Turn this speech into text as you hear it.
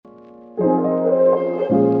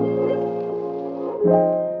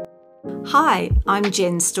Hi, I'm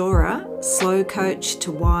Jen Storer, Slow Coach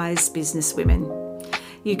to Wise Businesswomen.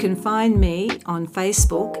 You can find me on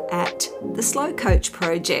Facebook at The Slow Coach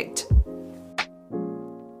Project.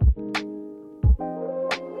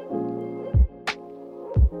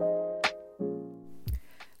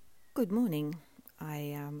 Good morning.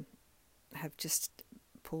 I have just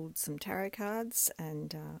pulled some tarot cards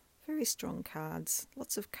and very strong cards,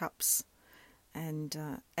 lots of cups, and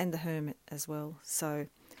the Hermit as well. So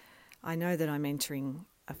I know that I'm entering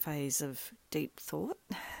a phase of deep thought.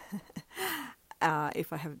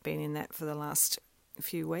 If I haven't been in that for the last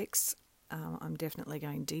few weeks, I'm definitely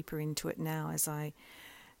going deeper into it now as I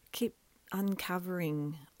keep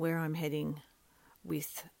uncovering where I'm heading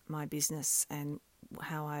with my business and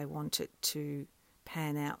how I want it to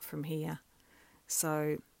pan out from here.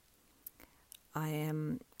 So I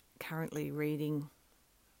am currently reading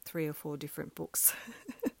 3 or 4 different books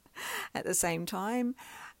at the same time,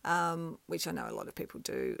 which I know a lot of people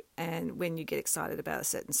do. And when you get excited about a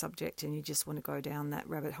certain subject and you just want to go down that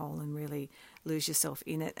rabbit hole and really lose yourself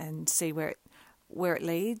in it and see where it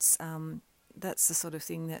leads, that's the sort of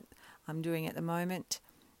thing that I'm doing at the moment.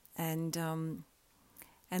 And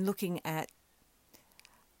looking at,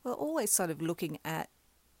 always sort of looking at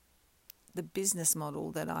the business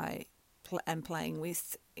model that I am playing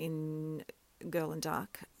with in Girl in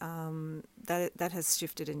Dark. That has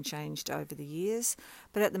shifted and changed over the years,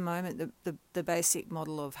 but at the moment the basic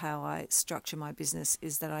model of how I structure my business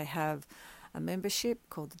is that I have a membership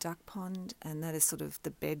called the Duck Pond, and that is sort of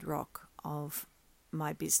the bedrock of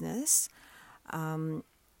my business,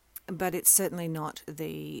 but it's certainly not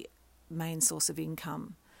the main source of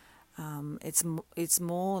income. It's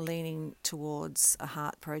more leaning towards a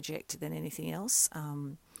heart project than anything else,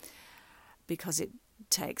 because it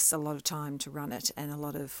takes a lot of time to run it and a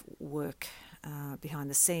lot of work behind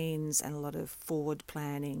the scenes and a lot of forward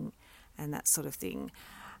planning and that sort of thing.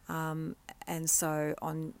 And so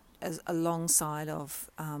alongside of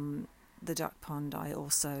the Duck Pond, I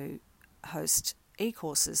also host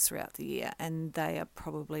e-courses throughout the year, and they are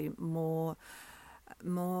probably more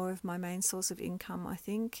of my main source of income, I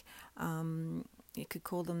think. You could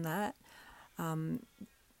call them that.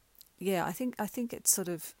 I think it's sort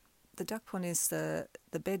of, the Duck Pond is the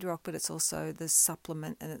bedrock, but it's also the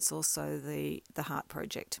supplement, and it's also the heart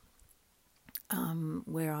project,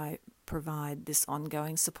 where I provide this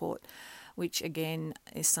ongoing support, which again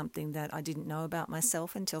is something that I didn't know about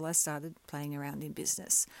myself until I started playing around in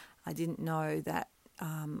business. I didn't know that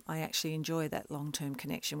I actually enjoy that long-term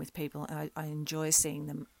connection with people, and I enjoy seeing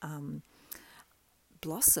them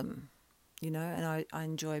blossom, and I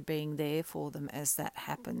enjoy being there for them as that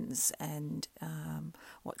happens, and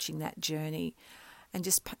watching that journey and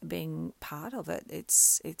just being part of it.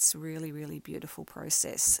 It's really, really beautiful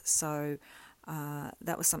process. So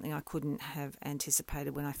that was something I couldn't have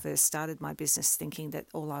anticipated when I first started my business, thinking that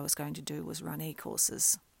all I was going to do was run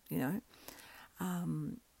e-courses,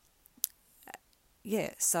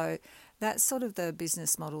 so that's sort of the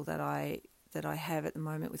business model that I have at the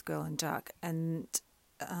moment with Girl in Dark. And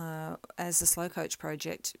as the Slow Coach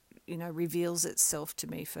Project, reveals itself to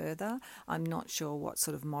me further, I'm not sure what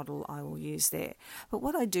sort of model I will use there. But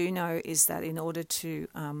what I do know is that in order to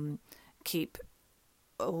keep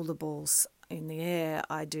all the balls in the air,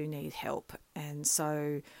 I do need help. And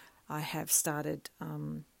so I have started,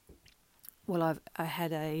 I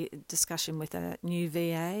had a discussion with a new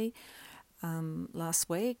VA last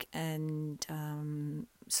week, and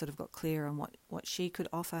sort of got clear on what she could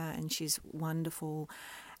offer, and she's wonderful.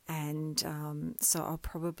 And so I'll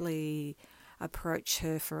probably approach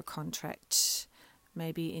her for a contract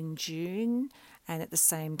maybe in June, and at the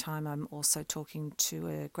same time I'm also talking to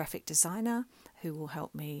a graphic designer who will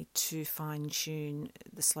help me to fine-tune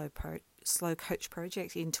the Slow Coach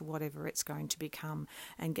Project into whatever it's going to become,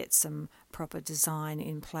 and get some proper design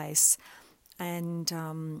in place. And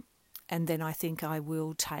then I think I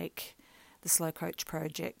will take the Slow Coach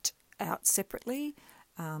Project out separately.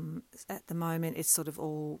 At the moment, it's sort of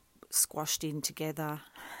all squashed in together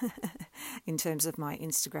in terms of my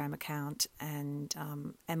Instagram account and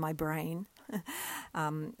my brain.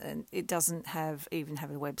 And it doesn't even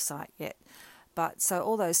have a website yet. But so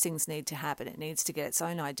all those things need to happen. It needs to get its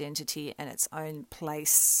own identity and its own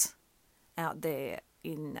place out there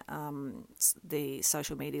in the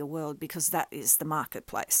social media world, because that is the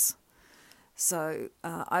marketplace. So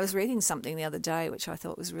I was reading something the other day which I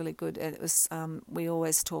thought was really good, and it was we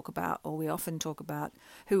often talk about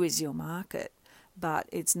who is your market, but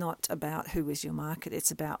it's not about who is your market,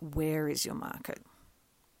 it's about where is your market.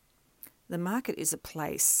 The market is a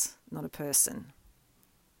place, not a person.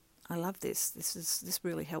 I love this. This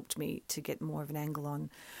really helped me to get more of an angle on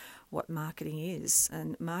what marketing is.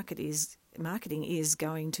 And marketing is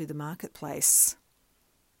going to the marketplace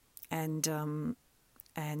and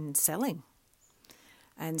selling.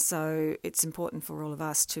 And so it's important for all of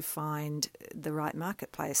us to find the right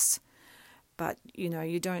marketplace. But,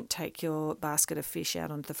 you don't take your basket of fish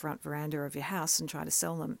out onto the front veranda of your house and try to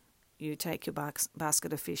sell them. You take your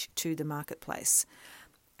basket of fish to the marketplace.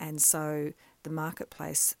 And so the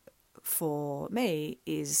marketplace for me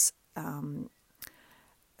is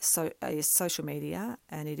social media,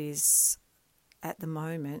 and it is at the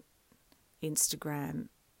moment Instagram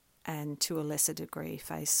and to a lesser degree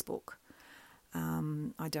Facebook.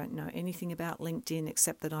 I don't know anything about LinkedIn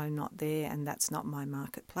except that I'm not there, and that's not my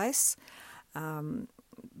marketplace.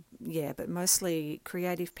 But mostly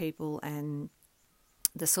creative people and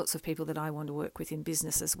the sorts of people that I want to work with in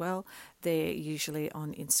business as well, they're usually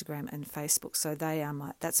on Instagram and Facebook. So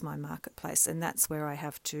that's my marketplace, and that's where I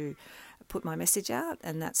have to put my message out,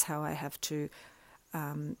 and that's how I have to.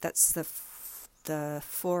 That's the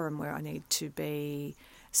forum where I need to be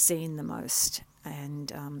seen the most,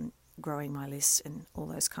 and growing my list and all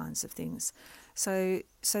those kinds of things. So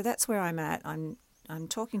that's where I'm at. I'm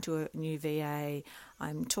talking to a new VA,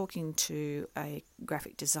 I'm talking to a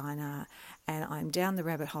graphic designer, and I'm down the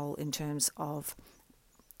rabbit hole in terms of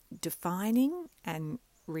defining and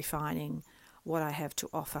refining what I have to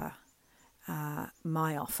offer,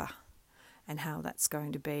 my offer, and how that's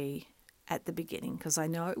going to be at the beginning, because I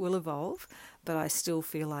know it will evolve, but I still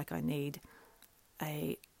feel like I need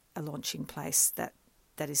a launching place that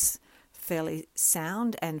is fairly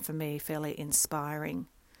sound and, for me, fairly inspiring.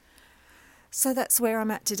 So that's where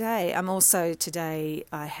I'm at today. Today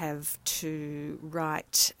I have to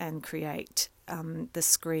write and create the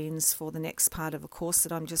screens for the next part of a course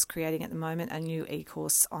that I'm just creating at the moment, a new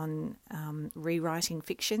e-course on rewriting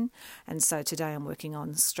fiction. And so today I'm working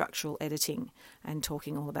on structural editing and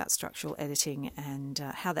talking all about structural editing and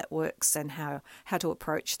how that works and how to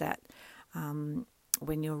approach that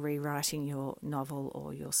when you're rewriting your novel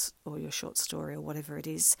or your short story or whatever it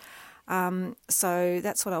is. So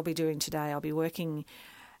that's what I'll be doing today. I'll be working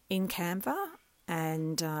in Canva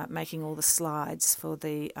and making all the slides for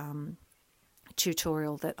the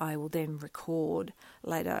tutorial that I will then record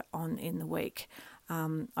later on in the week.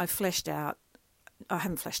 I've what's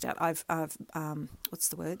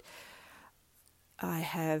the word? I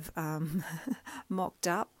have mocked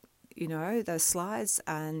up, those slides,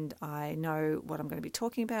 and I know what I'm going to be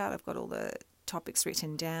talking about. I've got all the topics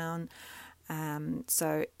written down.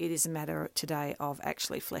 So it is a matter today of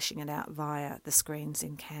actually fleshing it out via the screens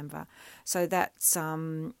in Canva. So that's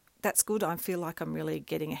good. I feel like I'm really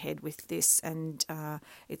getting ahead with this, and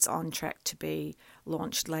it's on track to be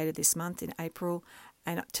launched later this month in April.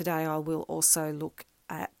 And today I will also look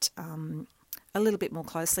at a little bit more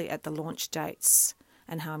closely at the launch dates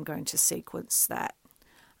and how I'm going to sequence that.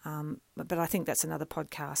 But I think that's another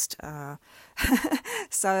podcast.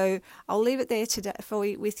 So I'll leave it there today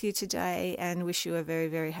with you today, and wish you a very,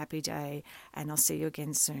 very happy day. And I'll see you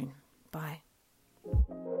again soon. Bye.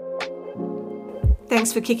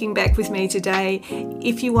 Thanks for kicking back with me today.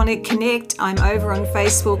 If you want to connect, I'm over on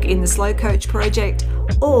Facebook in the Slow Coach Project,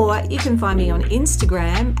 or you can find me on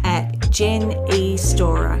Instagram at Jen E.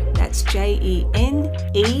 Storer. That's JENESTORER.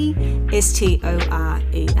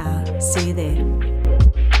 See you there.